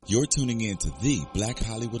You're tuning in to the Black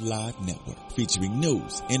Hollywood Live Network, featuring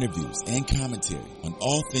news, interviews, and commentary on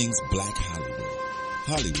all things Black Hollywood.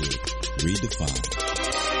 Hollywood redefined.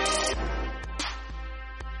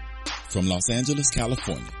 From Los Angeles,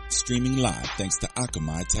 California, streaming live thanks to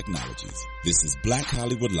Akamai Technologies. This is Black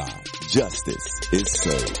Hollywood Live. Justice is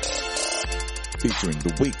served. Featuring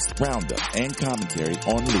the week's roundup and commentary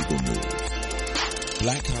on legal news.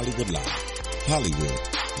 Black Hollywood Live. Hollywood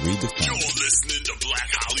redefined. You're listening to Black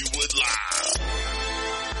Hollywood Live.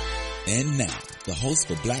 And now, the host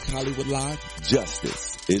for Black Hollywood Live,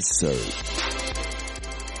 Justice is Served.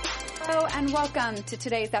 Hello and welcome to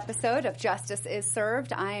today's episode of Justice is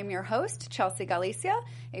Served. I am your host, Chelsea Galicia,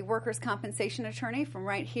 a workers' compensation attorney from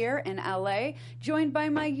right here in LA, joined by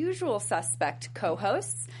my usual suspect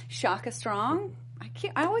co-hosts, Shaka Strong.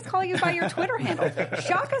 I always call you by your Twitter handle,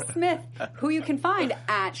 Shaka Smith, who you can find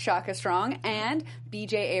at Shaka Strong, and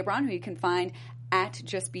BJ Abron, who you can find at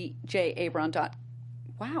justbjabron.com.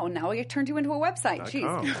 Wow, now we turned you into a website. Jeez.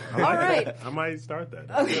 All right. I might start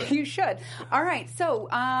that. Okay, you should. All right. So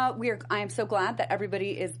I am so glad that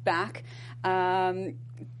everybody is back.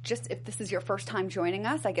 Just if this is your first time joining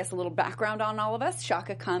us, I guess a little background on all of us.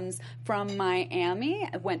 Shaka comes from Miami,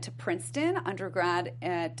 went to Princeton, undergrad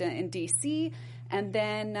in D.C., and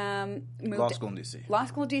then moved Law school in D.C. Law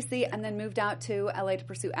school in D.C., and then moved out to L.A. to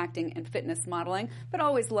pursue acting and fitness modeling, but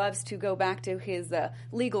always loves to go back to his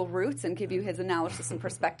legal roots and give you his analysis and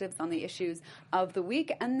perspectives on the issues of the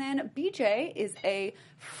week. And then BJ is a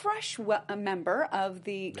fresh member of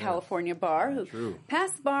the California Bar, who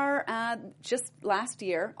passed bar just last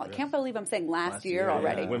year. I can't believe I'm saying last year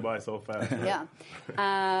already. It went by so fast. Yeah.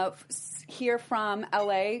 Here from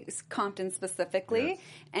L.A., Compton specifically,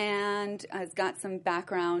 and has got some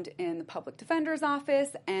background in the public defender's office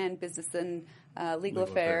and business and legal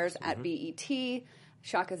affairs at BET.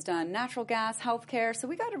 Shaka's done natural gas, healthcare, so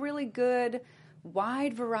we got a really good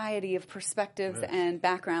wide variety of perspectives and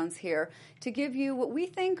backgrounds here to give you what we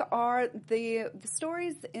think are the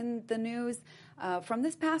stories in the news from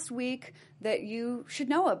this past week that you should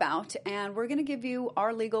know about. And we're going to give you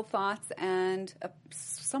our legal thoughts and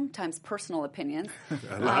sometimes personal opinions.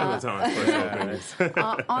 A lot of the times personal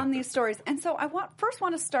opinions. On these stories. And so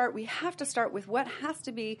we have to start with what has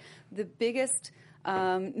to be the biggest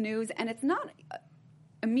news. And it's not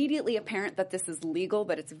immediately apparent that this is legal,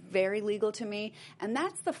 but it's very legal to me, and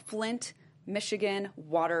that's the Flint, Michigan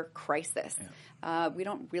water crisis. We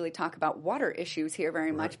don't really talk about water issues here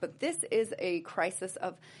very much, but this is a crisis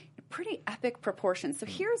of pretty epic proportions. So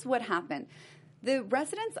here's what happened. The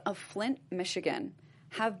residents of Flint, Michigan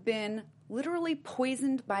have been literally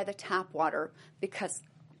poisoned by the tap water because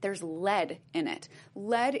there's lead in it.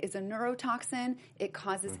 Lead is a neurotoxin. It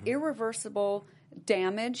causes irreversible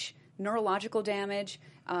damage, neurological damage,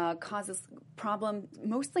 causes problems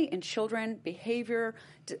mostly in children, behavior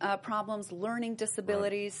problems, learning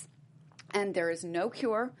disabilities, and there is no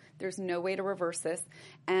cure. There's no way to reverse this.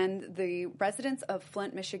 And the residents of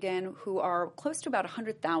Flint, Michigan, who are close to about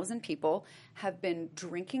 100,000 people, have been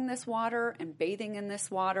drinking this water and bathing in this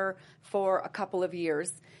water for a couple of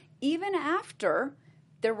years, even after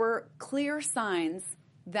there were clear signs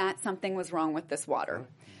that something was wrong with this water.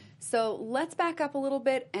 So let's back up a little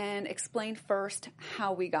bit and explain first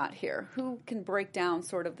how we got here. Who can break down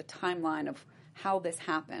sort of the timeline of how this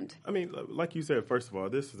happened? I mean, like you said, first of all,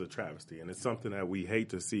 this is a travesty, and it's something that we hate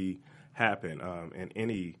to see happen in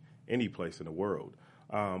any place in the world.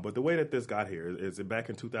 But the way that this got here is that back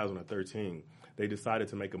in 2013, they decided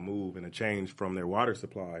to make a move and a change from their water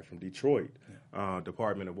supply from Detroit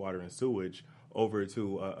Department of Water and Sewage over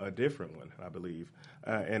to a different one, I believe.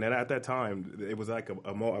 And at that time, it was like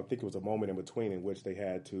I think it was a moment in between in which they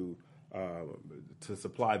had to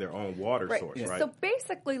supply their own water source, right? So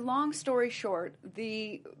basically, long story short,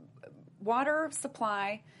 the water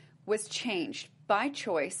supply was changed by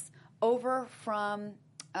choice over from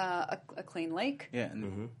a Clean Lake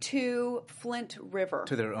to Flint River.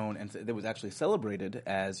 To their own, and it was actually celebrated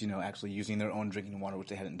as, actually using their own drinking water, which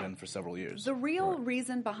they hadn't done for several years. The real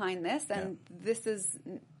reason behind this, and this is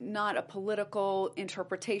not a political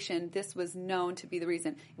interpretation, this was known to be the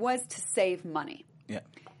reason, was to save money. Yeah.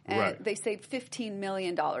 And they saved $15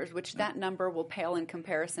 million, which that number will pale in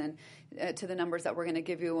comparison to the numbers that we're going to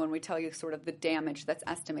give you when we tell you sort of the damage that's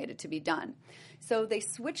estimated to be done. So they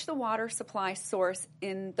switched the water supply source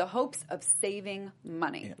in the hopes of saving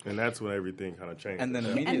money. Yeah. And that's when everything kind of changed. And then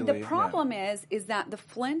immediately, and the problem is that the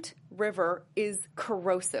Flint River is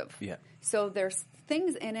corrosive. Yeah. So there's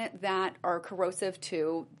things in it that are corrosive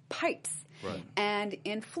to pipes. Right. And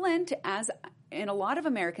in Flint, as in a lot of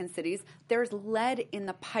American cities, there's lead in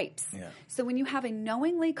the pipes. Yeah. So when you have a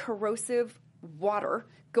knowingly corrosive water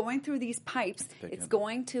going through these pipes. It's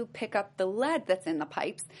going to pick up the lead that's in the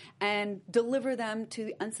pipes and deliver them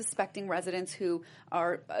to unsuspecting residents who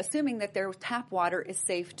are assuming that their tap water is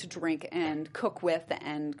safe to drink and cook with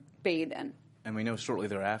and bathe in. And we know shortly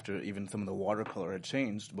thereafter, even some of the water color had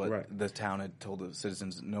changed, but the town had told the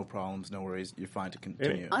citizens, no problems, no worries, you're fine to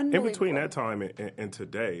continue. In between that time and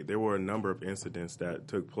today, there were a number of incidents that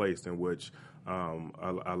took place in which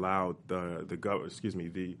allowed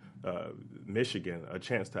Michigan a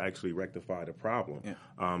chance to actually rectify the problem.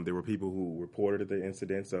 Yeah. There were people who reported the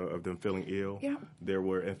incidents of them feeling ill. Yeah. There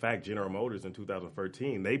were, in fact, General Motors in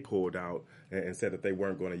 2013, they pulled out and said that they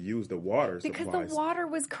weren't going to use the water because supplies. The water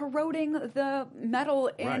was corroding the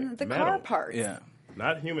metal in the car parts. Yeah.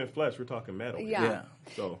 Not human flesh, we're talking metal. Yeah.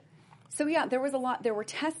 So yeah, there was a lot. There were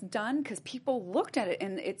tests done because people looked at it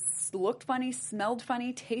and it looked funny, smelled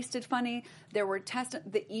funny, tasted funny. There were tests.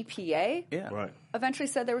 The EPA eventually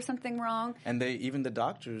said there was something wrong. And even the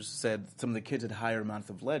doctors said some of the kids had higher amounts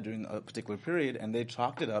of lead during a particular period, and they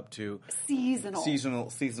chalked it up to seasonal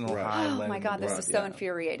high lead. Oh my God, this is so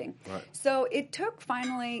infuriating. Right. So it took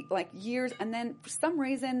finally years, and then for some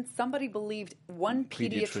reason somebody believed one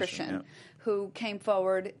pediatrician who came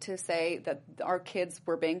forward to say that our kids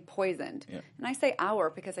were being poisoned. Yeah. And I say our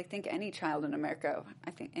because I think any child in America, I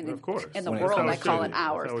think in the world, I call it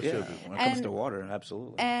ours. When it comes to water,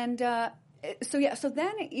 absolutely. And so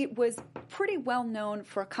then it was pretty well known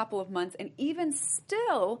for a couple of months, and even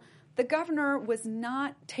still, the governor was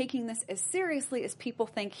not taking this as seriously as people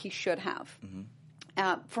think he should have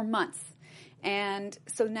for months. And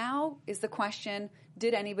so now is the question,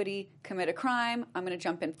 did anybody commit a crime? I'm going to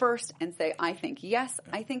jump in first and say I think yes.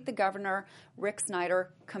 I think the governor, Rick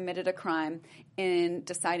Snyder, committed a crime in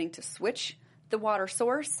deciding to switch the water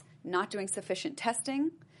source, not doing sufficient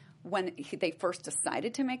testing when they first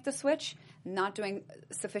decided to make the switch, not doing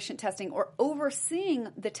sufficient testing or overseeing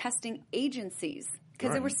the testing agencies.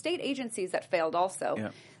 Because there were state agencies that failed also. Yeah.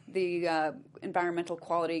 The environmental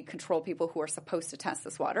quality control people who are supposed to test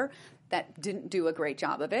this water that didn't do a great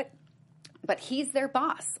job of it. But he's their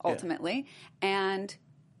boss ultimately, and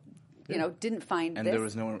didn't find. And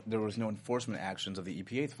this. there was no enforcement actions of the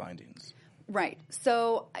EPA's findings. Right.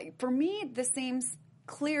 So for me, this seems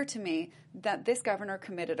clear to me that this governor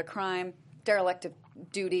committed a crime, derelict of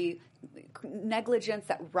duty, negligence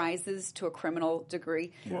that rises to a criminal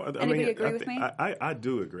degree. Well, Anybody agree with me? I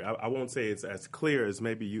do agree. I won't say it's as clear as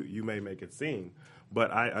maybe you may make it seem,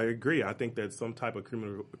 but I agree. I think that some type of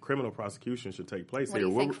criminal prosecution should take place here. What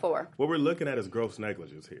do you think for? What we're looking at is gross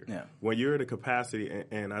negligence here. Yeah. When you're at a capacity,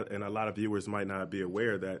 and a lot of viewers might not be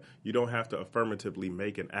aware that you don't have to affirmatively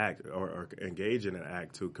make an act or engage in an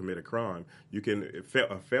act to commit a crime. You can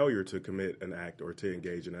a failure to commit an act or to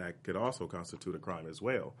engage in an act could also constitute a crime as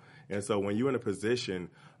well. And so when you're in a position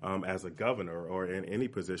as a governor or in any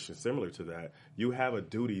position similar to that, you have a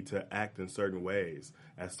duty to act in certain ways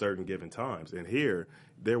at certain given times. And here,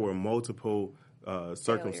 there were multiple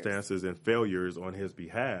circumstances and failures on his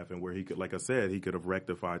behalf, and where he could, like I said, he could have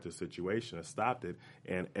rectified the situation and stopped it.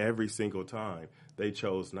 And every single time, they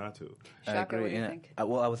chose not to. I agree. What do you think? I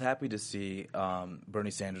was happy to see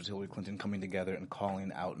Bernie Sanders, Hillary Clinton coming together and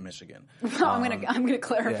calling out Michigan. Well, I'm going to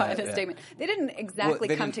clarify this statement. They didn't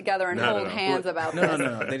exactly come together and hold hands about this.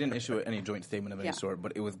 No. They didn't issue any joint statement of any sort,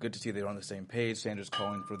 but it was good to see they were on the same page. Sanders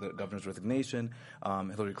calling for the governor's resignation,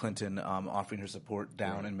 Hillary Clinton offering her support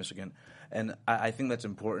down in Michigan. And I think that's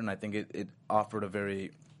important. I think it offered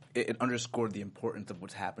it underscored the importance of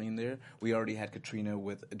what's happening there. We already had Katrina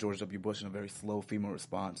with George W. Bush and a very slow FEMA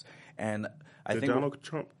response. And Did Donald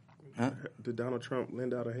Trump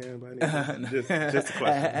lend out a hand by any means? Just a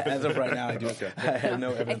question. As of right now, I do. Okay. I have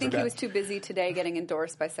no evidence. I think he was too busy today getting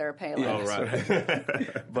endorsed by Sarah Palin. Oh,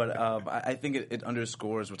 right. But I think it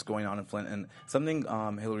underscores what's going on in Flint. And something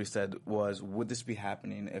Hillary said was, would this be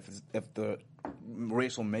happening if the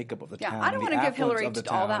racial makeup of the town? I don't want to give Hillary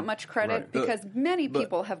all that much credit because many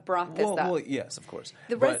people have brought this up. Well, yes, of course.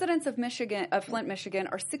 The residents of Flint, Michigan,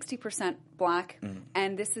 are 60% black,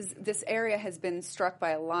 and this area has been struck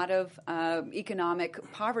by a lot of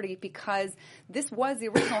economic poverty because this was the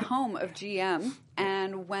original home of GM,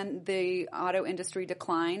 and when the auto industry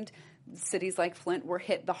declined, cities like Flint were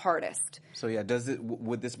hit the hardest. So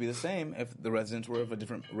would this be the same if the residents were of a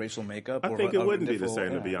different racial makeup? I think it wouldn't be the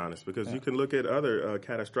same, to be honest, because you can look at other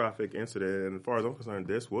catastrophic incidents, and as far as I'm concerned,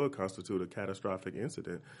 this would constitute a catastrophic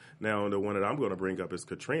incident. Now, the one that I'm going to bring up is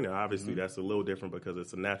Katrina. Obviously, that's a little different because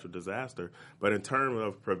it's a natural disaster, but in terms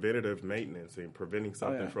of preventative maintenance and preventing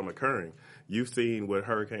something from occurring, you've seen with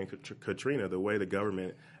Hurricane Katrina, the way the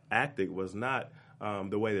government acted was not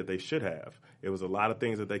the way that they should have. It was a lot of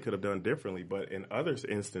things that they could have done differently, but in other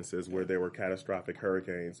instances where there were catastrophic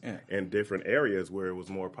hurricanes in different areas where it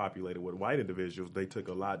was more populated with white individuals, they took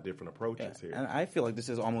a lot different approaches here. And I feel like this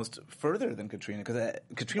is almost further than Katrina, because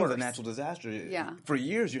Katrina was a natural disaster. Yeah. For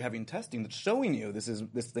years, you're having testing that's showing you this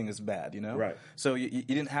thing is bad, you know? Right. So you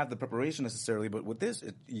didn't have the preparation necessarily, but with this,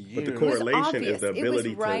 years. But the correlation obvious. is the It was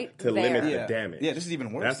ability right to limit there. the damage. Yeah, this is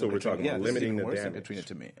even worse. That's than what we're Katrina. talking about, Yeah, limiting this is even the worse than damage. Katrina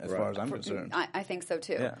to me, as Right. far as I'm concerned. I think so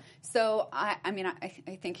too. Yeah. So I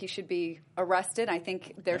think he should be arrested. I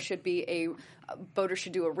think there should be voters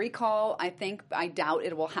should do a recall. I doubt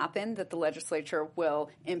it will happen that the legislature will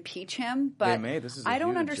impeach him. But They may. This is I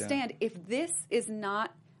don't huge, understand if this is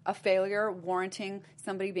not a failure warranting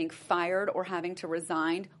somebody being fired or having to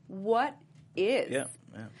resign. What is? Yeah.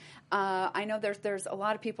 I know there's a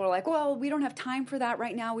lot of people are like, well, we don't have time for that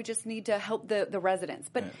right now. We just need to help the residents.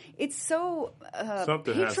 But it's so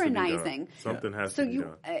Something has to be done. patronizing. Something has to be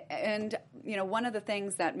done. And one of the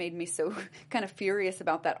things that made me so kind of furious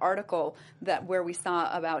about that article where we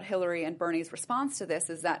saw about Hillary and Bernie's response to this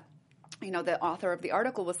is that the author of the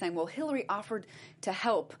article was saying, well, Hillary offered to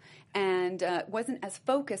help and wasn't as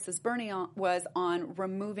focused as Bernie was on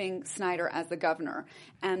removing Snyder as the governor,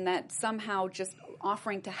 and that somehow just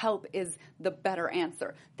offering to help is the better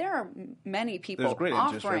answer. There are many people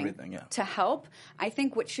offering to help. I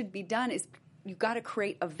think what should be done is you've got to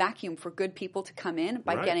create a vacuum for good people to come in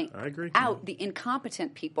by getting out the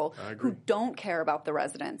incompetent people who don't care about the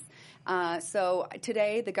residents. So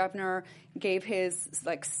today the governor gave his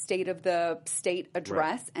state of the state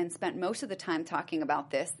address and spent most of the time talking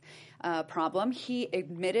about this problem. He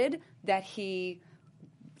admitted that he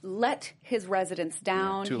let his residents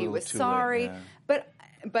down. He was sorry,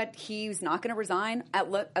 but he's not going to resign.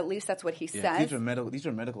 At least that's what he says. These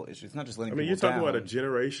are medical issues. It's not just letting people you're talking down. about a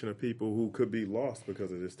generation of people who could be lost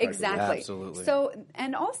because of this type Exactly. of Absolutely. So,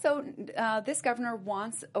 and also, this governor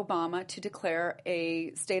wants Obama to declare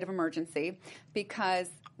a state of emergency because,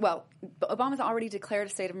 well, Obama's already declared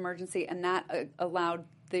a state of emergency, and that allowed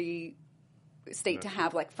the state to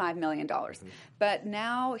have $5 million. But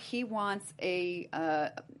now he wants a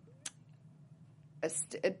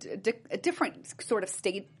different sort of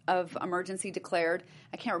state of emergency declared.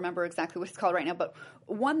 I can't remember exactly what it's called right now, but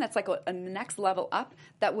one that's a next level up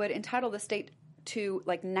that would entitle the state to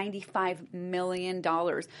 $95 million.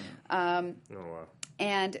 wow.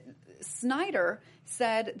 And Snyder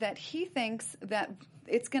said that he thinks that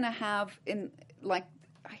it's going to have they're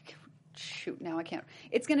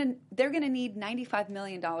going to need $95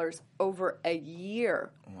 million over a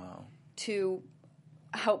year. Wow. To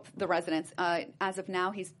help the residents. As of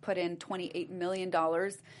now, he's put in $28 million.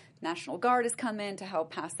 National Guard has come in to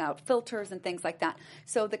help pass out filters and things like that.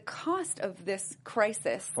 So the cost of this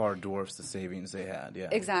crisis far dwarfs the savings they had. Yeah,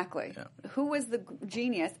 exactly. Yeah. Who was the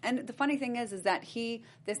genius? And the funny thing is that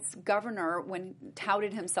this governor, when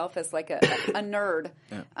touted himself as a nerd,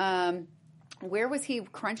 where was he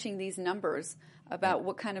crunching these numbers about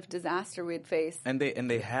what kind of disaster we'd face? And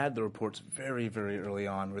they had the reports very, very early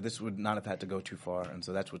on where this would not have had to go too far, and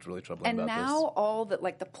so that's what's really troubling about this. And now all the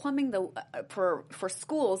plumbing for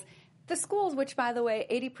schools, the schools, which by the way,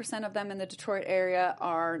 80% of them in the Detroit area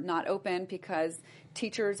are not open because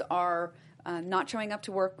teachers are not showing up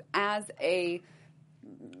to work as an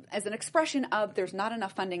expression of there's not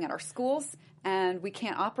enough funding at our schools and we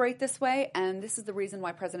can't operate this way. And this is the reason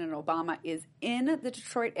why President Obama is in the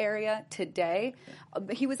Detroit area today.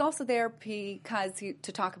 He was also there because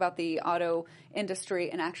to talk about the auto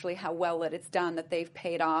industry and actually how well that it's done, that they've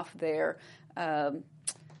paid off their the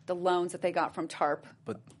loans that they got from TARP.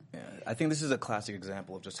 But I think this is a classic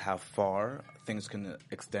example of just how far things can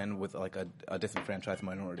extend with a disenfranchised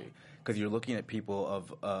minority. Because you're looking at people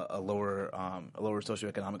of a lower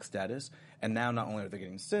socioeconomic status, and now not only are they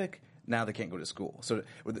getting sick, now they can't go to school. So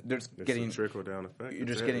there's getting a trickle down effect. You're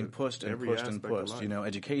just getting pushed and pushed and pushed.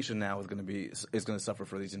 Education now is going to suffer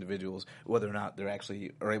for these individuals, whether or not they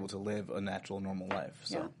actually are able to live a natural, normal life.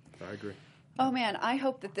 So I agree. Oh, man, I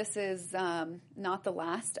hope that this is not the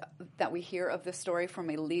last that we hear of this story from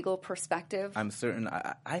a legal perspective. I'm certain.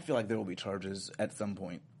 I feel like there will be charges at some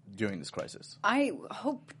point during this crisis. I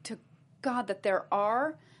hope to God that there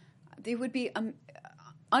are. They would be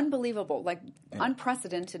unbelievable,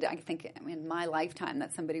 unprecedented, I think, in my lifetime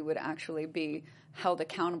that somebody would actually be held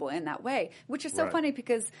accountable in that way, which is so funny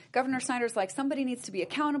because Governor Snyder's like, somebody needs to be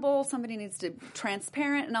accountable, somebody needs to be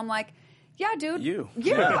transparent, and I'm like, yeah, dude.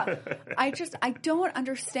 Yeah. I don't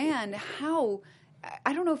understand how,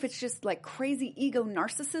 I don't know if it's just crazy ego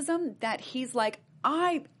narcissism that he's like,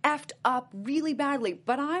 I effed up really badly,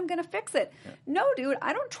 but I'm going to fix it. Yeah. No, dude,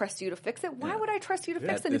 I don't trust you to fix it. Why would I trust you to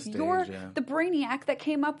fix it if you're the brainiac that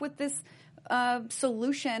came up with this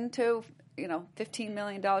solution to, $15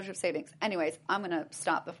 million of savings? Anyways, I'm going to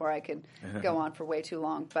stop before I could go on for way too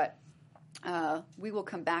long, but we will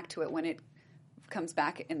come back to it when it comes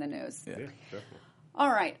back in the news. Yeah, definitely. All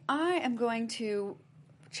right, I am going to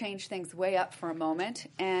change things way up for a moment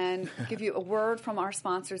and give you a word from our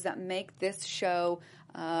sponsors that make this show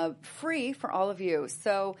free for all of you.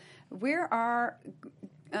 So we are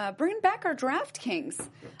bringing back our DraftKings.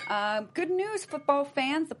 Good news, football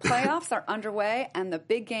fans. The playoffs are underway, and the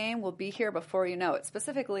big game will be here before you know it.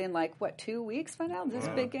 Specifically in 2 weeks by now, this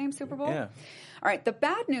big game, Super Bowl? Yeah. All right, the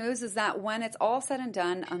bad news is that when it's all said and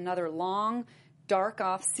done, another long, dark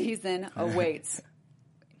off season awaits.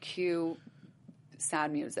 Cue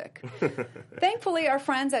sad music. Thankfully, our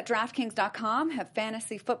friends at DraftKings.com have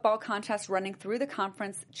fantasy football contests running through the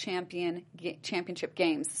conference championship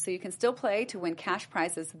games, so you can still play to win cash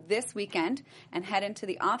prizes this weekend and head into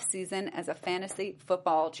the off season as a fantasy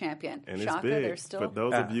football champion. And Shaka, it's big. there's still For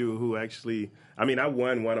those of you who actually, I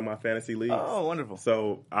won one of my fantasy leagues. Oh, wonderful!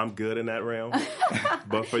 So I'm good in that realm.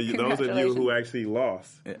 But for you, those of you who actually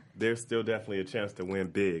lost, there's still definitely a chance to win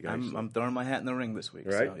big. I'm throwing my hat in the ring this week.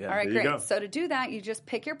 Right? So, yeah. All right, there great. So to do that, you just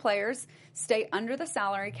pick your players, stay under the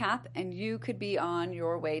salary cap, and you could be on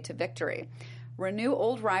your way to victory. Renew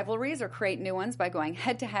old rivalries or create new ones by going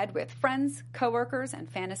head-to-head with friends, coworkers,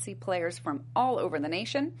 and fantasy players from all over the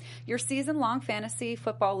nation. Your season-long fantasy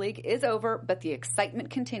football league is over, but the excitement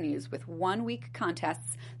continues with one-week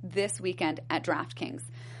contests this weekend at DraftKings.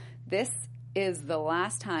 This is the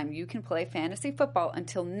last time you can play fantasy football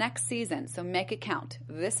until next season, so make it count.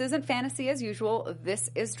 This isn't fantasy as usual. This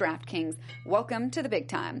is DraftKings. Welcome to the big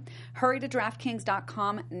time. Hurry to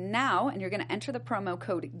DraftKings.com now, and you're going to enter the promo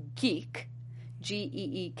code GEEK,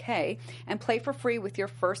 G-E-E-K, and play for free with your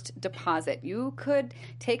first deposit. You could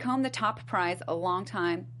take home the top prize along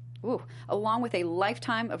with a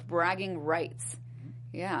lifetime of bragging rights.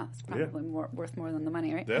 Yeah, it's probably worth more than the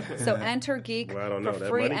money, right? Definitely. So enter Geek for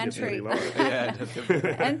free entry.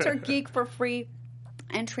 Enter Geek for free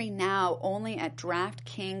entry now only at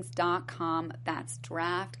DraftKings.com. That's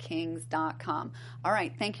DraftKings.com. All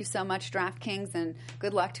right, thank you so much, DraftKings, and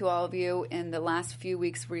good luck to all of you in the last few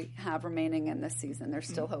weeks we have remaining in this season. There's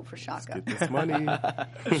still hope for Shaka. Let's get this money.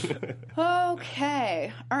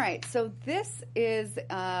 Okay. All right, so this is,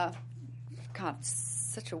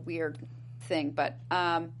 such a weird thing, but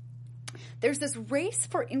there's this race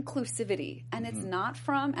for inclusivity, and it's not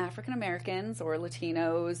from African Americans or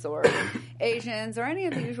Latinos or Asians or any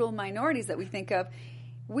of the usual minorities that we think of.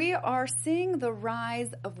 We are seeing the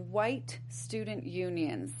rise of white student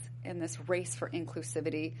unions in this race for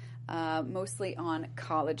inclusivity, mostly on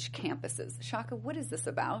college campuses. Shaka, what is this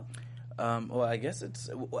about? Well, I guess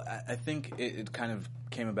I think it kind of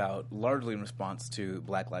came about largely in response to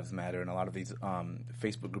Black Lives Matter, and a lot of these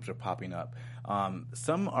Facebook groups are popping up.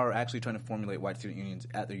 Some are actually trying to formulate white student unions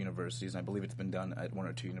at their universities, and I believe it's been done at one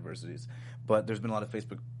or two universities. But there's been a lot of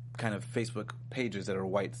Facebook pages that are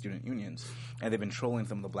white student unions, and they've been trolling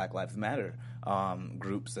some of the Black Lives Matter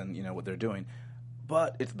groups and what they're doing.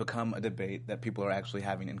 But it's become a debate that people are actually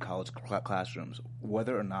having in college classrooms,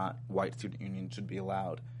 whether or not white student unions should be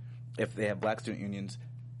allowed. If they have black student unions,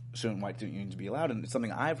 shouldn't white student unions be allowed? And it's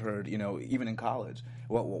something I've heard, even in college.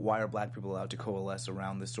 Why are black people allowed to coalesce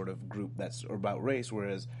around this sort of group that's about race,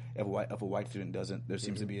 whereas if a white student doesn't, there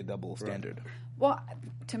seems to be a double standard? Well,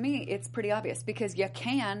 to me, it's pretty obvious because you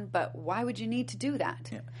can, but why would you need to do that?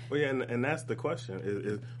 Yeah. Well, yeah, and that's the question.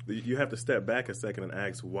 Is you have to step back a second and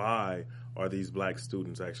ask, why are these black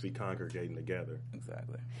students actually congregating together?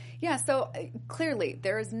 Exactly. Yeah, so clearly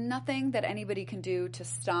there is nothing that anybody can do to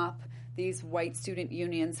stop these white student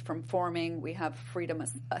unions from forming. We have freedom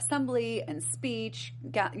of assembly and speech,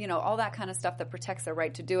 all that kind of stuff that protects their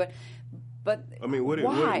right to do it. But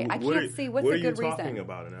why? I can't see what's a good reason. What are you talking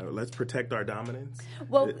about? Let's protect our dominance?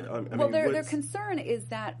 Well, their concern is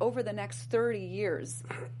that over the next 30 years,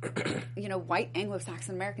 white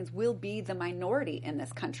Anglo-Saxon Americans will be the minority in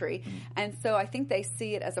this country. And so I think they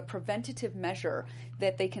see it as a preventative measure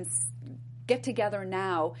that they can get together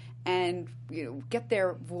now and get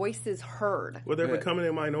their voices heard. Well, they're becoming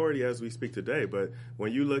a minority as we speak today, but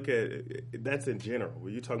when you look at that's in general.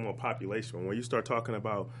 When you're talking about population, when you start talking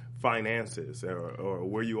about finances or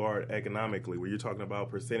where you are economically, where you're talking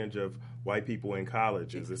about percentage of white people in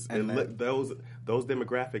colleges, those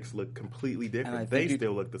demographics look completely different. They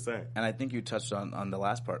still look the same. And I think you touched on the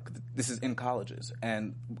last part. This is in colleges,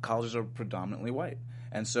 and colleges are predominantly white,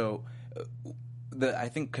 and so I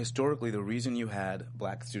think historically the reason you had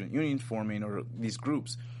black student unions forming or these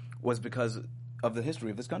groups was because of the history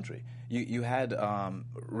of this country. You had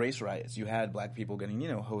race riots. You had black people getting,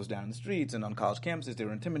 hosed down in the streets, and on college campuses they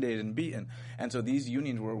were intimidated and beaten. And so these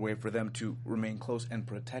unions were a way for them to remain close and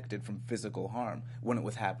protected from physical harm when it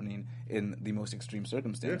was happening in the most extreme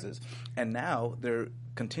circumstances. Yeah. And now they're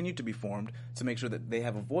continue to be formed to make sure that they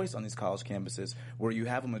have a voice on these college campuses where you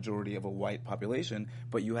have a majority of a white population,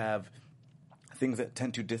 but you have things that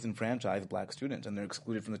tend to disenfranchise black students, and they're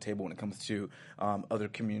excluded from the table when it comes to other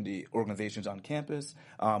community organizations on campus,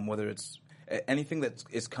 whether it's anything that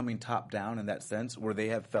is coming top down in that sense where they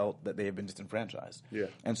have felt that they have been disenfranchised. Yeah.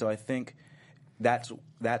 And so I think that's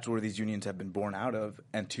where these unions have been born out of,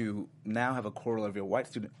 and to now have a corollary of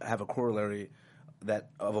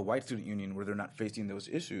a white student union where they're not facing those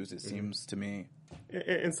issues, it seems to me.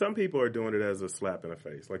 And some people are doing it as a slap in the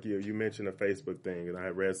face. Like you mentioned a Facebook thing, and I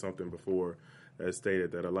had read something before that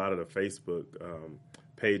stated that a lot of the Facebook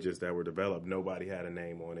pages that were developed, nobody had a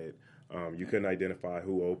name on it. You couldn't identify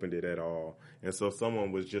who opened it at all. And so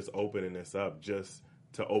someone was just opening this up just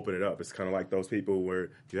to open it up. It's kind of like those people where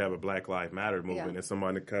you have a Black Lives Matter movement and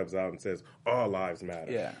someone that comes out and says, all lives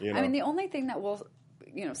matter. Yeah. I mean, the only thing that will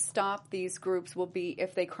stop these groups will be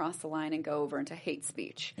if they cross the line and go over into hate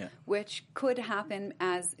speech, which could happen,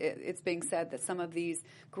 as it's being said that some of these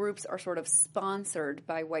groups are sort of sponsored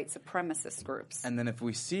by white supremacist groups. And then if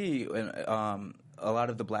we see a lot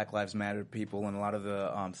of the Black Lives Matter people and a lot of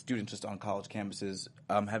the students just on college campuses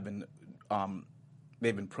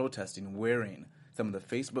they've been protesting wearing some of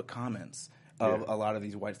the Facebook comments of a lot of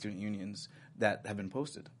these white student unions that have been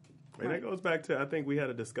posted. And that goes back to, I think we had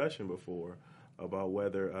a discussion before about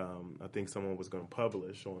whether I think someone was going to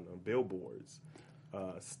publish on billboards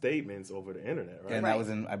statements over the internet, right? And that was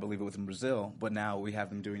I believe it was in Brazil, but now we have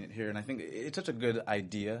them doing it here. And I think it's such a good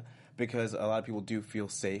idea because a lot of people do feel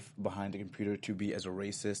safe behind a computer to be as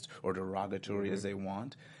racist or derogatory as they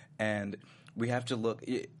want. And we have to look,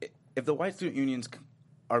 if the white student unions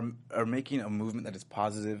are making a movement that is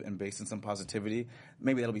positive and based on some positivity,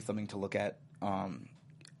 maybe that'll be something to look at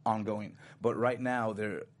ongoing. But right now,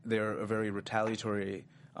 they're a very retaliatory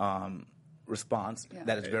response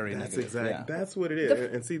that is very negative. That's what it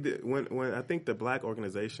is. And see, when I think the black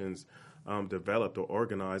organizations developed or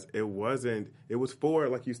organized, it was for,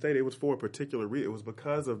 like you stated, it was for a particular reason. It was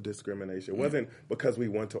because of discrimination. It wasn't because we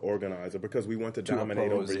want to organize or because we want to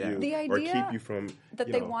dominate over you the idea or keep you from...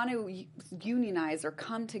 that they want to unionize or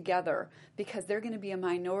come together because they're going to be a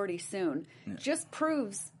minority soon just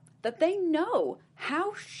proves that they know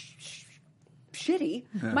how shitty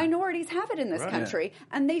minorities have it in this country,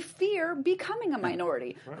 and they fear becoming a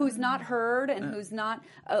minority who's not heard and who's not,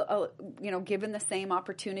 given the same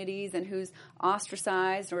opportunities and who's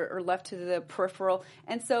ostracized or left to the peripheral.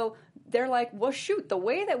 And so they're like, well, shoot, the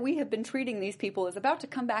way that we have been treating these people is about to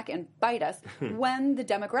come back and bite us when the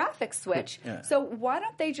demographics switch. So why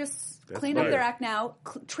don't they just clean up their act now,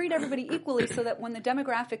 treat everybody equally so that when the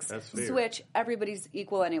demographics switch, everybody's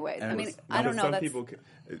equal anyways. I mean, I don't know. Some people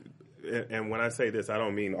and when I say this, I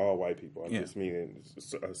don't mean all white people. I just mean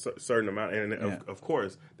a certain amount. And of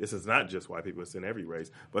course, this is not just white people. It's in every race.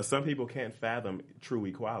 But some people can't fathom true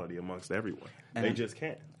equality amongst everyone. And they just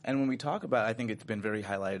can't. And when we talk about, I think it's been very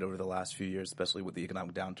highlighted over the last few years, especially with the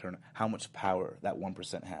economic downturn, how much power that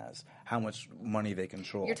 1% has, how much money they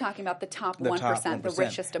control. You're talking about the top 1%, the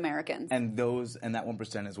richest Americans. And that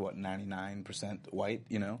 1% is what, 99% white,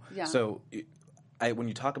 Yeah. So when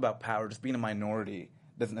you talk about power, just being a minority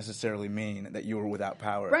doesn't necessarily mean that you are without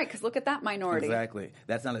power. Right, because look at that minority. Exactly.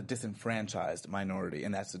 That's not a disenfranchised minority,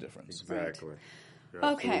 and that's the difference. Exactly.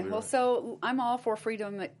 Right. Okay, well, so I'm all for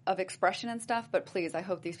freedom of expression and stuff, but please, I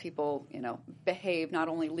hope these people, behave not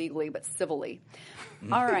only legally but civilly.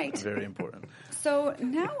 All right. Very important. So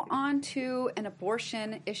now on to an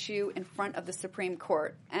abortion issue in front of the Supreme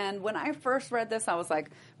Court. And when I first read this, I was like,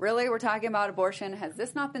 really? We're talking about abortion? Has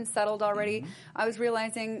this not been settled already? I was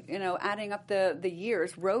realizing, adding up the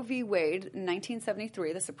years, Roe v. Wade in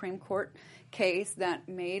 1973, the Supreme Court case that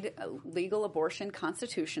made legal abortion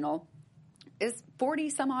constitutional, is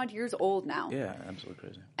 40-some-odd years old now. Yeah, absolutely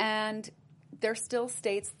crazy. And there's still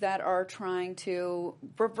states that are trying to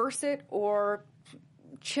reverse it or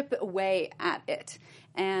chip away at it.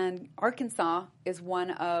 And Arkansas is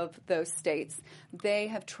one of those states. They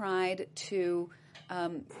have tried to...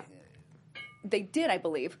 they did, I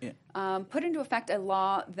believe, put into effect a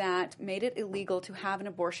law that made it illegal to have an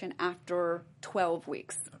abortion after 12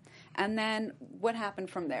 weeks. And then what happened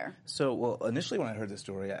from there? So, well, initially when I heard this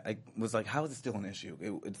story, I was like, how is it still an issue?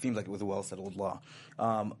 It seems like it was a well-settled law.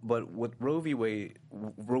 But what Roe v. Wade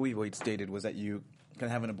stated was that you can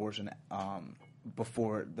have an abortion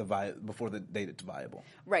before the date it's viable.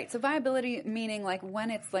 Right. So viability meaning like when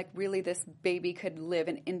it's like really this baby could live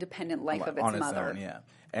an independent life of its on mother. Its own, yeah.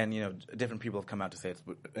 And, different people have come out to say it's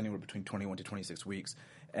anywhere between 21 to 26 weeks.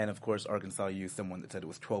 And, of course, Arkansas used someone that said it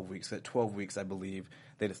was 12 weeks. At 12 weeks, I believe,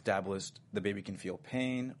 they'd established the baby can feel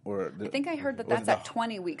pain. I think I heard that's at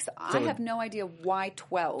 20 weeks. I have no idea why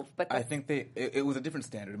 12. But I think it was a different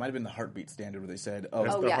standard. It might have been the heartbeat standard where they said,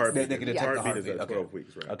 heartbeat. They could detect the heartbeat. Is at 12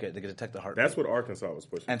 weeks, right? Okay, they could detect the heartbeat. That's what Arkansas was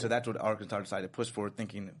pushing. And so that's what Arkansas decided to push forward,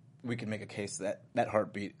 thinking we could make a case that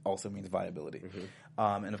heartbeat also means viability.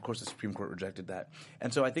 Mm-hmm. And, of course, the Supreme Court rejected that.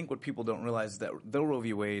 And so I think what people don't realize is that though Roe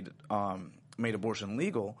v. Wade made abortion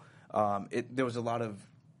legal,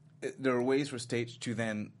 there were ways for states to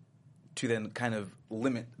then kind of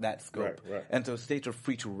limit that scope. Right. And so states are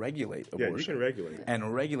free to regulate abortion. Yeah, you can regulate it.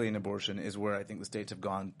 And regulating abortion is where I think the states have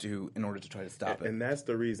gone to in order to try to stop it. And that's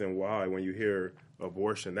the reason why when you hear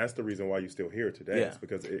abortion, that's the reason why you still hear it today. Yeah. It's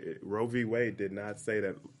because Roe v. Wade did not say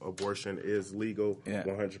that abortion is legal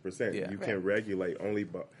 100%. Yeah. You can regulate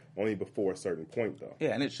only before a certain point, though. Yeah,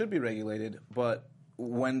 and it should be regulated, but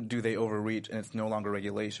when do they overreach and it's no longer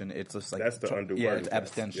regulation? It's just like that's the undue burden. Yeah, it's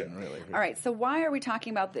abstention, really. All right, so why are we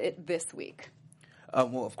talking about it this week?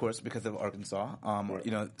 Well, of course, because of Arkansas.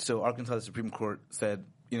 Right. So Arkansas, the Supreme Court said,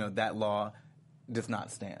 that law does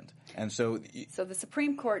not stand, and so the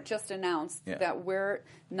Supreme Court just announced that we're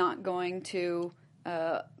not going to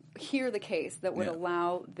hear the case that would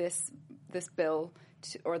allow this bill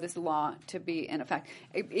or this law to be in effect.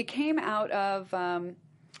 It came out of.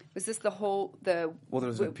 Was this there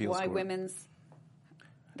was an appeals court.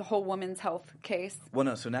 The whole women's health case? Well,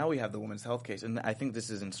 no. So now we have the women's health case, and I think this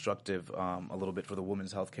is instructive a little bit for the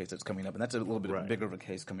women's health case that's coming up, and that's a little bit bigger of a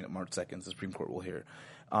case coming up March 2nd. The Supreme Court will hear,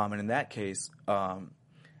 and in that case,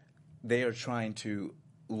 they are trying to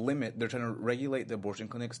they're trying to regulate the abortion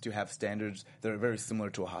clinics to have standards that are very similar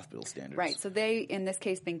to a hospital standards. Right. So they, in this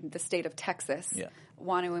case, being the state of Texas,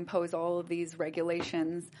 want to impose all of these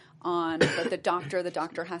regulations on that the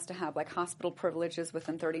doctor has to have like hospital privileges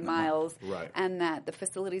within 30 miles, and that the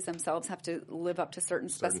facilities themselves have to live up to certain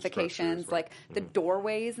specifications, like the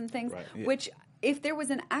doorways and things, which if there was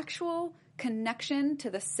an actual connection to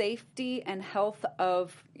the safety and health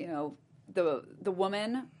of, the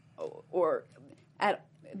woman or at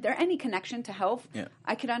there any connection to health,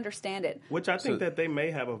 I could understand it. Which I think that they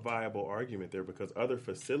may have a viable argument there because other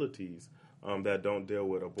facilities that don't deal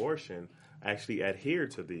with abortion actually adhere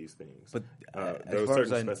to these things. But there are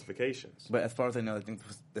certain specifications. But as far as I know, I think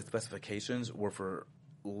the specifications were for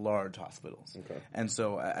large hospitals. Okay. And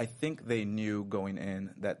so I think they knew going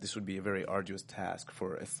in that this would be a very arduous task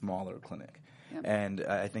for a smaller clinic. Yep. And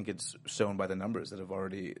I think it's shown by the numbers that have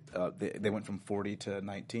already they went from 40 to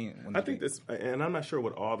 19. I think this, and I'm not sure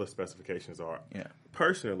what all the specifications are. Yeah.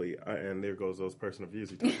 Personally, and there goes those personal views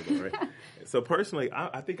you talked about, right? So personally,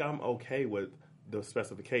 I think I'm okay with the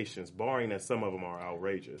specifications, barring that some of them are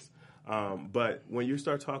outrageous. But when you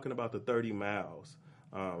start talking about the 30 miles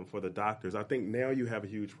for the doctors, I think now you have a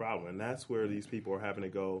huge problem, and that's where these people are having to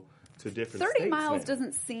go to different 30 states miles now.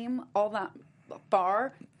 Doesn't seem all that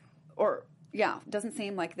far, or... Yeah, doesn't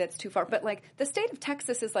seem like that's too far. But, like, the state of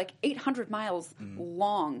Texas is, like, 800 miles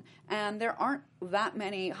long, and there aren't that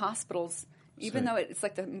many hospitals, even though it's,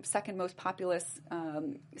 like, the second most populous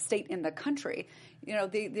state in the country.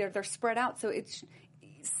 They're spread out. So it's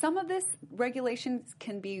some of this regulations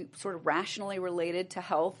can be sort of rationally related to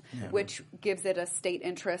health, which gives it a state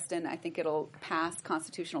interest, and I think it'll pass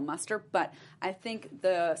constitutional muster. But I think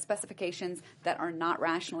the specifications that are not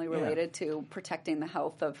rationally related to protecting the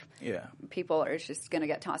health of people are just going to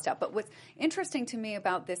get tossed out. But what's interesting to me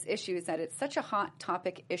about this issue is that it's such a hot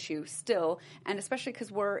topic issue still, and especially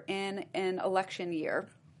because we're in an election year.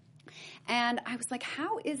 And I was like,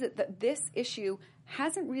 how is it that this issue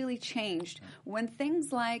hasn't really changed when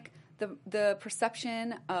things like the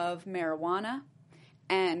perception of marijuana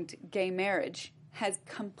and gay marriage has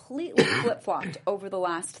completely flip-flopped over the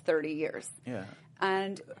last 30 years? Yeah.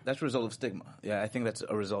 And that's a result of stigma. Yeah, I think that's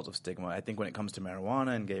a result of stigma. I think when it comes to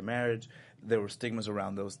marijuana and gay marriage, there were stigmas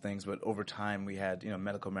around those things, but over time we had,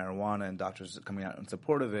 medical marijuana and doctors coming out in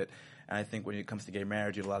support of it. And I think when it comes to gay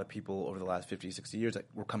marriage, you have a lot of people over the last 50, 60 years that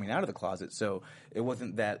were coming out of the closet. So it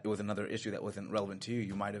wasn't that it was another issue that wasn't relevant to you.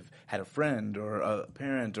 You might have had a friend or a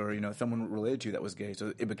parent or, someone related to you that was gay.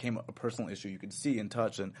 So it became a personal issue you could see and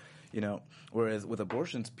touch. And, whereas with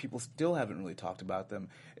abortions, people still haven't really talked about them.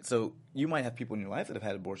 So you might have people in your life that have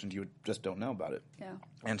had abortions. You just don't know about it. Yeah.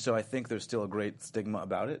 And so I think there's still a great stigma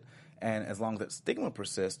about it. And as long as that stigma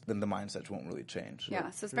persists, then the mindset won't really change. Yeah,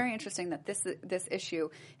 so it's very interesting that this issue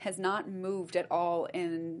has not moved at all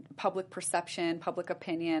in public perception, public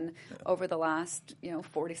opinion over the last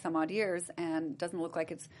 40 some odd years, and doesn't look like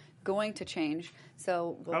it's going to change.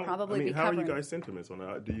 So we'll probably be covering. How are you guys' sentiments on that?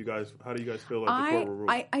 How do you guys feel like the court will rule?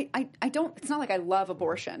 I don't. It's not like I love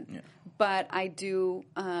abortion, but I do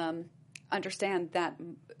understand that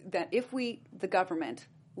if the government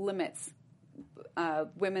limits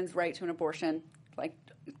women's right to an abortion,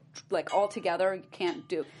 like altogether, you can't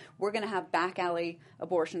do. We're going to have back alley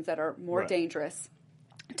abortions that are more dangerous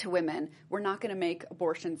to women. We're not going to make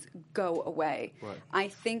abortions go away. Right. I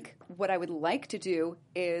think what I would like to do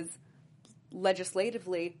is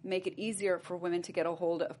legislatively make it easier for women to get a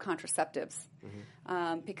hold of contraceptives,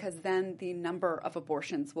 because then the number of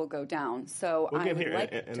abortions will go down. So I would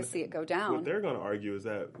like to see it go down. What they're going to argue is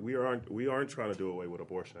that we aren't trying to do away with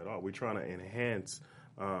abortion at all. We're trying to enhance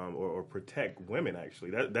or protect women.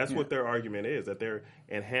 Actually, that's what their argument is. That they're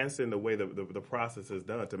enhancing the way the process is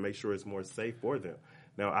done to make sure it's more safe for them.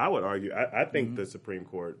 Now, I would argue. I think the Supreme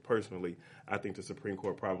Court, personally, I think the Supreme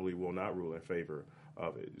Court probably will not rule in favor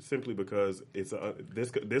of it, simply because it's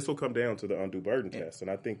this will come down to the undue burden test, and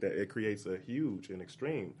I think that it creates a huge and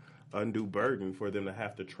extreme undue burden for them to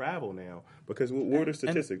have to travel now, because what were the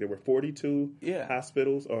statistics? There were 42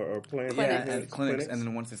 hospitals or planned clinics, and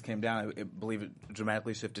then once this came down, I believe it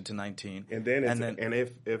dramatically shifted to 19. And then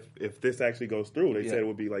if this actually goes through, they said it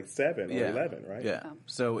would be like 7 or 11, right? Yeah.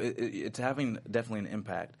 So it's having definitely an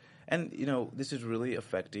impact. And, this is really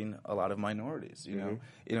affecting a lot of minorities.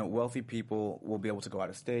 Wealthy people will be able to go out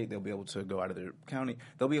of state. They'll be able to go out of their county.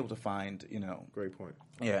 They'll be able to find, Great point.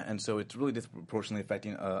 Yeah, and so it's really disproportionately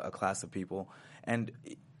affecting a class of people. And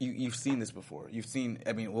you've seen this before.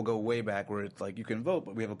 We'll go way back where it's like you can vote,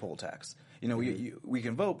 but we have a poll tax. We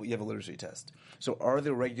can vote, but you have a literacy test. So are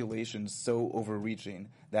the regulations so overreaching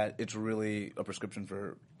that it's really a prescription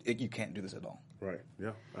for you can't do this at all? Right.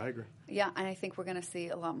 Yeah, I agree. Yeah, and I think we're going to see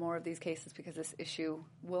a lot more of these cases because this issue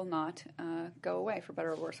will not go away. For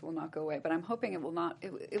better or worse, it will not go away. But I'm hoping it will not.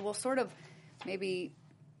 It will sort of maybe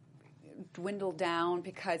dwindle down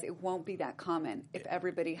because it won't be that common if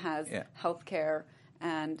everybody has health care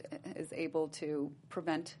and is able to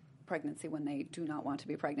prevent pregnancy when they do not want to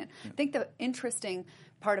be pregnant. I think the interesting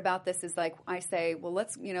part about this is, like I say, well,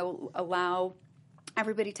 let's allow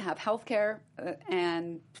everybody to have health care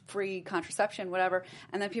and free contraception, whatever.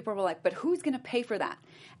 And then people were like, but who's going to pay for that?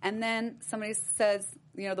 And then somebody says,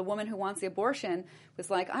 the woman who wants the abortion was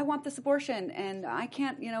like, I want this abortion and I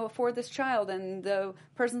can't, afford this child. And the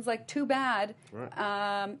person's like, too bad.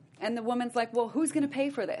 Right. And the woman's like, well, who's going to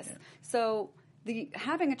pay for this? Yeah. So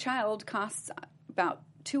having a child costs about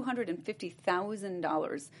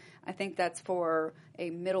 $250,000. I think that's for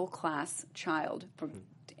a middle-class child from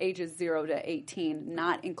ages 0 to 18,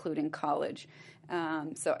 not including college.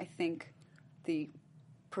 So I think the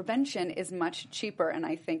prevention is much cheaper, and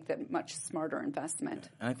I think that much smarter investment.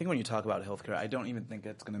 And I think when you talk about healthcare, I don't even think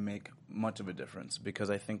it's going to make much of a difference, because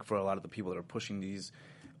I think for a lot of the people that are pushing these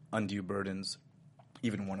undue burdens,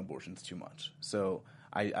 even one abortion is too much. So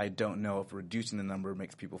I don't know if reducing the number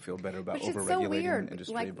makes people feel better about overregulating the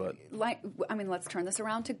industry. Let's turn this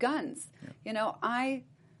around to guns. Yeah. I'm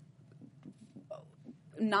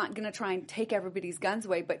not going to try and take everybody's guns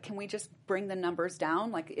away, but can we just bring the numbers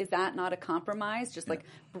down? Like, is that not a compromise? Just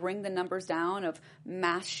bring the numbers down of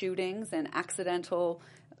mass shootings and accidental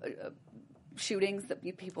shootings, that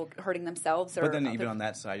people hurting themselves. But then even on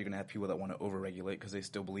that side, you're going to have people that want to overregulate because they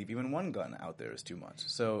still believe even one gun out there is too much.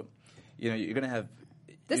 So, you're going to have...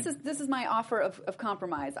 This is my offer of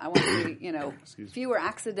compromise. I want to see, fewer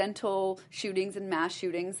accidental shootings and mass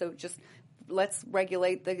shootings. So just let's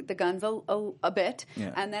regulate the guns a bit,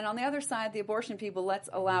 and then on the other side, the abortion people,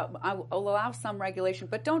 I'll allow some regulation,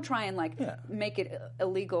 but don't try and make it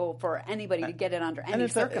illegal for anybody to get it under any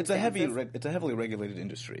circumstances. It's a heavily regulated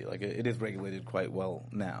industry. Like it is regulated quite well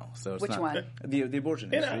now. So it's which one? The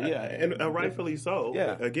abortion industry. And rightfully so.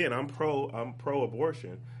 Yeah. Again, I'm pro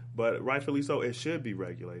abortion. But rightfully so, it should be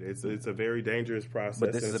regulated. It's a very dangerous process,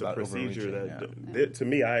 but this and is it's a procedure that, to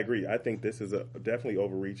me, I agree. I think this is definitely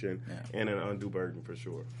overreaching and an undue burden for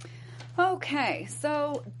sure. Okay,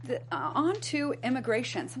 so on to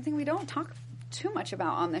immigration, something we don't talk too much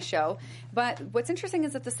about on the show. But what's interesting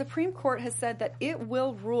is that the Supreme Court has said that it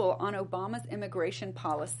will rule on Obama's immigration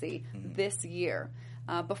policy this year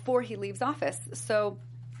before he leaves office. So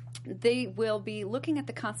they will be looking at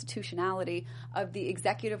the constitutionality of the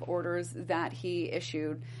executive orders that he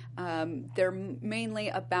issued. They're mainly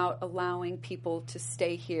about allowing people to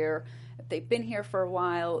stay here. If they've been here for a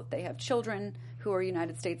while, they have children who are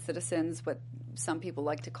United States citizens, but some people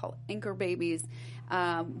like to call anchor babies.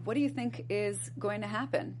 What do you think is going to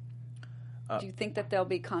happen? Do you think that they'll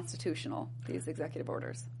be constitutional, these executive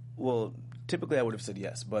orders? Well, typically I would have said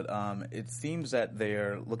yes, but it seems that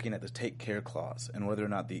they're looking at the take care clause and whether or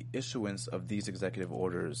not the issuance of these executive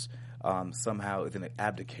orders somehow is an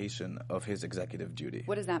abdication of his executive duty.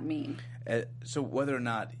 What does that mean? So whether or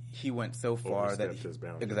not he went so far that Overstepped his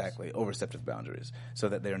boundaries. Exactly, overstepped his boundaries, so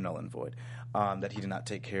that they are null and void, that he did not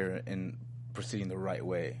take care in proceeding the right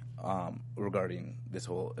way regarding this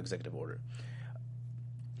whole executive order.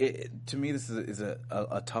 To me, this is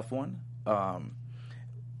a tough one.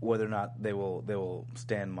 Whether or not they will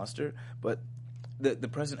stand muster, but the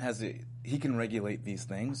president he can regulate these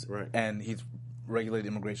things, right. And he's regulated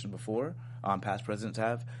immigration before. Past presidents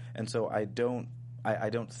have, and so I don't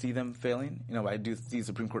see them failing. I do see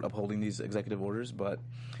Supreme Court upholding these executive orders, but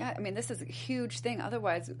yeah, I mean, this is a huge thing.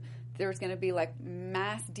 Otherwise, there's going to be like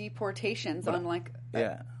mass deportations on like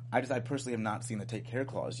yeah. I personally have not seen the take care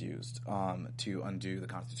clause used to undo the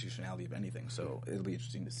constitutionality of anything. So it'll be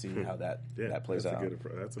interesting to see how that plays out.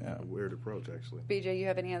 That's a weird approach, actually. BJ, you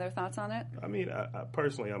have any other thoughts on it? I mean, I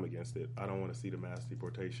personally, I'm against it. I don't want to see the mass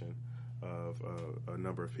deportation of a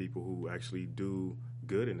number of people who actually do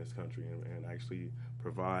good in this country and actually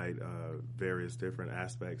provide various different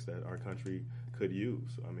aspects that our country could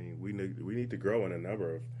use. I mean, we need to grow in a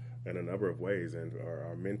number of ways, and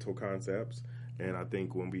our mental concepts. And I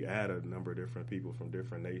think when we add a number of different people from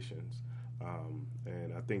different nations,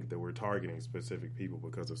 and I think that we're targeting specific people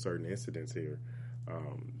because of certain incidents here,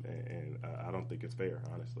 and I don't think it's fair,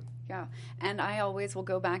 honestly. Yeah, and I always will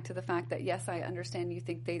go back to the fact that, yes, I understand you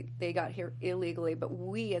think they got here illegally, but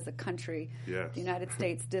we as a country, yes. The United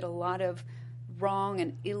States, did a lot of wrong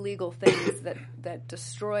and illegal things that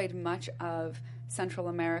destroyed much of Central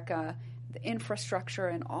America, the infrastructure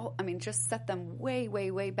and all. I mean, just set them way,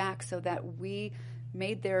 way, way back so that we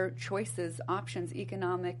made their choices, options,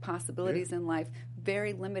 economic possibilities in life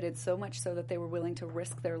very limited, so much so that they were willing to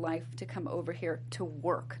risk their life to come over here to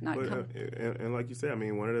work, and like you said, I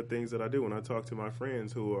mean, one of the things that I do when I talk to my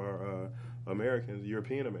friends who are Americans,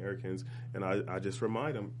 European Americans, and I just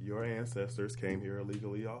remind them, your ancestors came here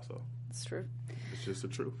illegally also. It's true. It's just the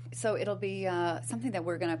truth. So it'll be something that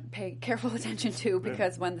we're going to pay careful attention to,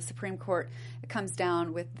 because when the Supreme Court comes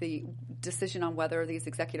down with the decision on whether these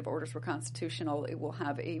executive orders were constitutional, it will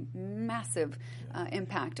have a massive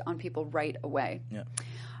impact on people right away. Yeah.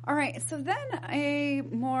 All right. So then a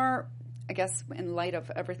more, I guess, in light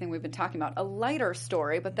of everything we've been talking about, a lighter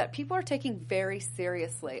story, but that people are taking very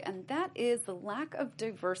seriously, and that is the lack of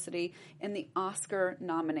diversity in the Oscar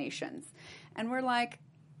nominations. And we're like,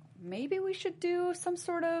 maybe we should do some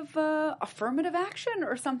sort of affirmative action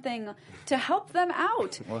or something to help them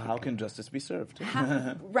out. Well, how can justice be served?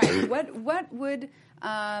 Right. What would,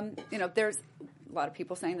 there's a lot of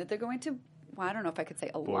people saying that they're going to, well, I don't know if I could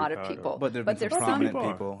say a lot of people. But there's some prominent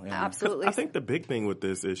people. Yeah. Absolutely. I think the big thing with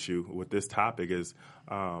this issue, with this topic is,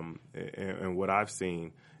 and what I've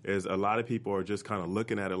seen, is a lot of people are just kind of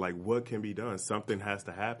looking at it like, what can be done? Something has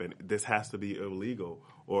to happen. This has to be illegal,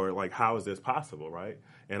 or like, how is this possible, right?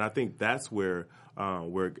 And I think that's where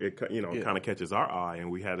it kind of catches our eye, and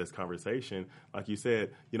we had this conversation. Like you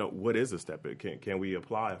said, what is a step? Can we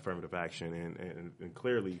apply affirmative action? And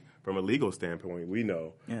clearly, from a legal standpoint, we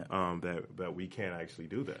know that we can't actually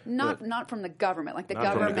do that. Not from the government. Like the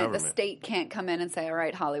government, the state can't come in and say, all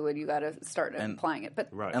right, Hollywood, you got to start applying it. But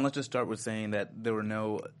right. And let's just start with saying that there were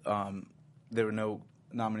no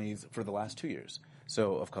nominees for the last 2 years.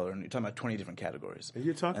 So of color, and you're talking about 20 different categories. And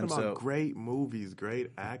you're talking about great movies,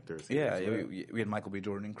 great actors. Yeah, we had Michael B.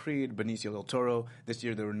 Jordan in Creed, Benicio del Toro. This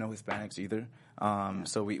year there were no Hispanics either.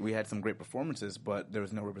 So we had some great performances, but there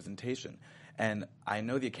was no representation. And I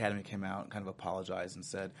know the Academy came out and kind of apologized and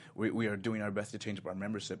said, we are doing our best to change up our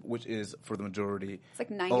membership, which is for the majority it's like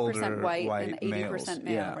 90% older, white and 80% males.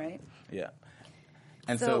 male, right? Yeah.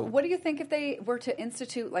 And so what do you think if they were to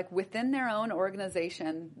institute, like within their own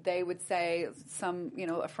organization, they would say some,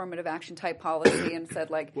 affirmative action type policy and said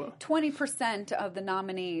like 20% of the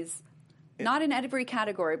nominees, not in every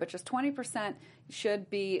category, but just 20% should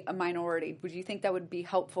be a minority. Would you think that would be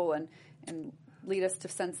helpful and lead us to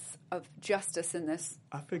a sense of justice in this?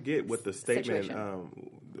 I forget what the statement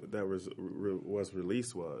situation. That was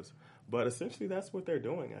released was, But essentially, that's what they're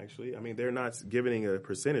doing, actually. I mean, they're not giving a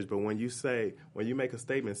percentage, but when you make a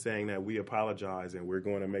statement saying that we apologize and we're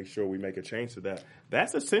going to make sure we make a change to that,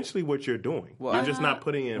 that's essentially what you're doing. Well, you're just not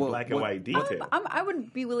putting in black and white detail. I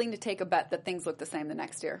would be willing to take a bet that things look the same the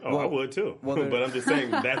next year. I would too. But I'm just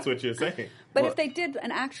saying that's what you're saying. But if they did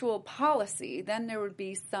an actual policy, then there would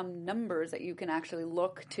be some numbers that you can actually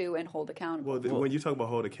look to and hold accountable. Well, when you talk about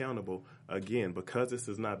hold accountable, again, because this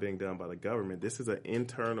is not being done by the government, this is an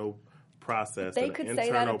internal process. They could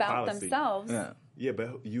say that about policy. themselves. Yeah,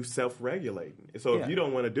 but you self-regulating. So if you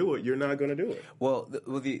don't want to do it, you're not going to do it. Well,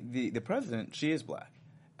 the president, she is black,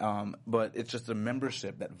 but it's just a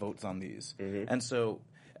membership that votes on these, and so.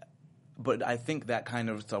 But I think that kind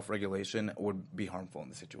of self-regulation would be harmful in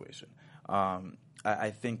the situation.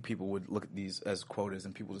 I think people would look at these as quotas,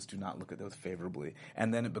 and people just do not look at those favorably.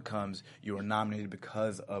 And then it becomes you are nominated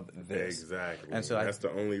because of this. Exactly. And so that's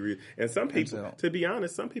the only reason. And some people, to be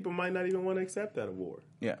honest, some people might not even want to accept that award.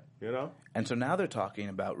 Yeah. You know? And so now they're talking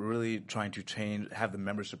about really trying to have the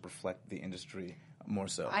membership reflect the industry more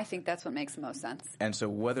so. I think that's what makes the most sense. And so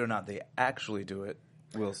whether or not they actually do it,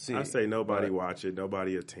 we'll see. I say nobody watch it,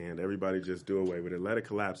 nobody attend, everybody just do away with it. Let it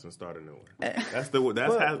collapse and start a new one.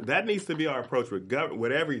 That needs to be our approach with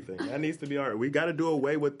everything. That needs to be we got to do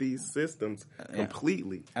away with these systems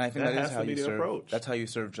completely. And I think that is how you serve. Approach. That's how you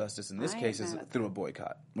serve justice in this case is through a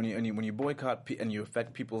boycott. When you boycott and you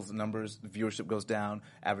affect people's numbers, viewership goes down,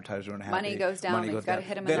 advertisers are unhappy, money goes down. You've got to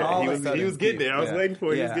hit him. He was getting there. I was waiting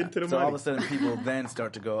for it. He was getting to the money. So all of a sudden, people then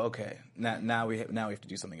start to go, okay, now we have to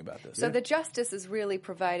do something about this. So the justice is really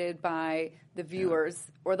provided by the viewers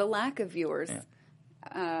or the lack of viewers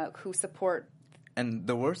who support. And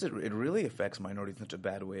the worst, it really affects minorities in such a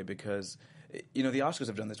bad way because, the Oscars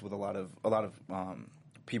have done this with a lot of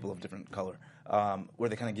people of different color, where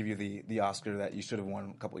they kind of give you the Oscar that you should have won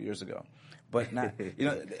a couple of years ago, but not,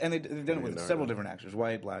 and they've done it with several different actors,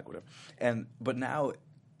 white, black, whatever, but now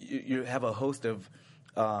you have a host of,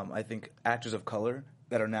 I think, actors of color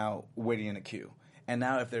that are now waiting in a queue. And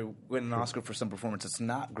now if they win an Oscar for some performance that's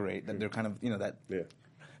not great, then they're kind of,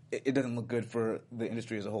 it doesn't look good for the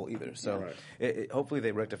industry as a whole either. So hopefully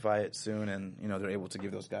they rectify it soon and, they're able to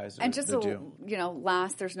give those guys their due.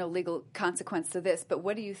 Last, there's no legal consequence to this, but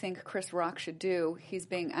what do you think Chris Rock should do? He's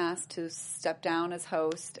being asked to step down as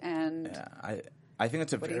host and... Yeah, I think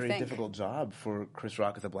it's a very difficult job for Chris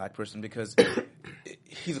Rock as a black person because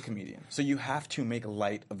he's a comedian. So you have to make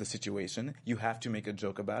light of the situation. You have to make a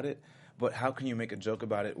joke about it. But how can you make a joke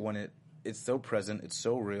about it when it's so present, it's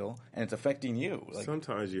so real, and it's affecting you?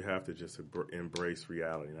 Sometimes you have to just embrace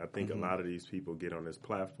reality. And I think a lot of these people get on this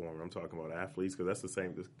platform. I'm talking about athletes because that's the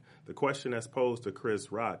same. The question that's posed to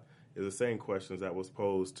Chris Rock is the same questions that was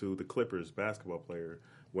posed to the Clippers basketball player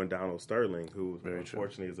when Donald Sterling, who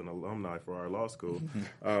unfortunately is an alumni for our law school.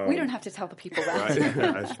 We don't have to tell the people that.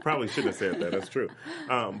 Right? I probably shouldn't have said that. That's true.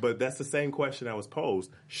 But that's the same question that was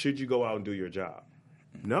posed. Should you go out and do your job?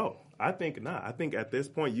 No. I think not. I think at this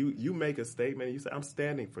point, you make a statement and you say, I'm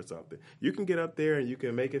standing for something. You can get up there and you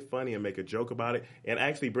can make it funny and make a joke about it and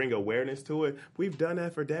actually bring awareness to it. We've done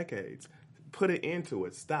that for decades. Put it into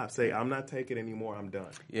it. Stop. Say, I'm not taking it anymore. I'm done.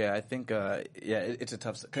 Yeah, I think, it's a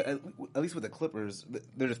tough... At least with the Clippers,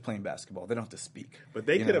 they're just playing basketball. They don't have to speak. But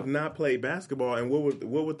they could have not played basketball, and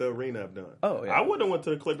what would the arena have done? Oh, yeah. I wouldn't have went to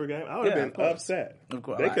the Clipper game. I would have been upset. Of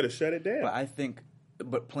course. They could have shut it down. But I think...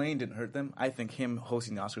 But playing didn't hurt them. I think him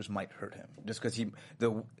hosting the Oscars might hurt him just because he's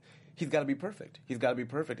got to be perfect. He's got to be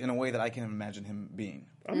perfect in a way that I can imagine him being.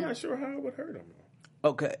 I'm not sure how it would hurt him.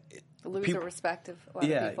 Okay. Lose the respect of a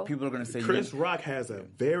lot of people. People are going to say Chris Rock has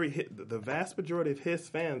the vast majority of his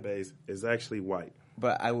fan base is actually white.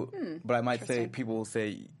 But I might say people will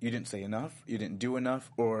say you didn't say enough, you didn't do enough,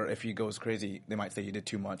 or if he goes crazy, they might say you did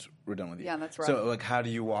too much. We're done with you. Yeah, that's right. So how do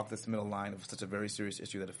you walk this middle line of such a very serious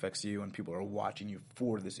issue that affects you, and people are watching you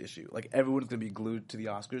for this issue? Everyone's going to be glued to the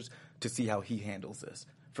Oscars to see how he handles this.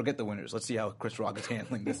 Forget the winners. Let's see how Chris Rock is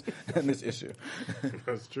handling this issue.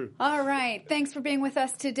 That's true. All right. Thanks for being with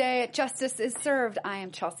us today at Justice is Served. I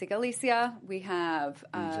am Chelsea Galicia. We have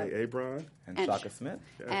DJ Abron and Shaka Smith.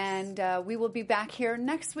 Yes. And we will be back here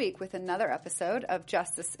next week with another episode of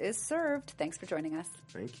Justice is Served. Thanks for joining us.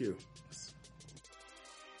 Thank you.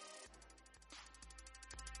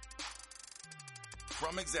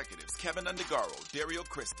 From executives Kevin Undergaro, Dario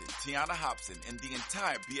Kristen, Tiana Hobson, and the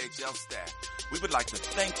entire BHL staff, we would like to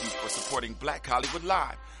thank you for supporting Black Hollywood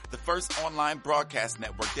Live, the first online broadcast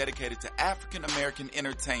network dedicated to African American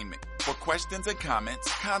entertainment. For questions and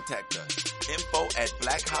comments, contact us.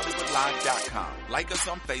 info@blackhollywoodlive.com. Like us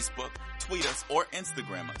on Facebook, tweet us, or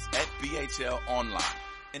Instagram us at BHL Online.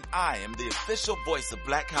 And I am the official voice of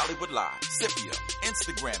Black Hollywood Live, Scipio,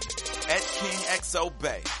 Instagram me at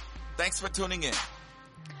KingXOBay. Thanks for tuning in.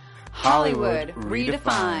 Hollywood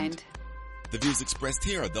Redefined. The views expressed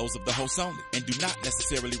here are those of the host only and do not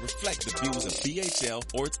necessarily reflect the views of BHL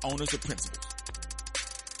or its owners or principals.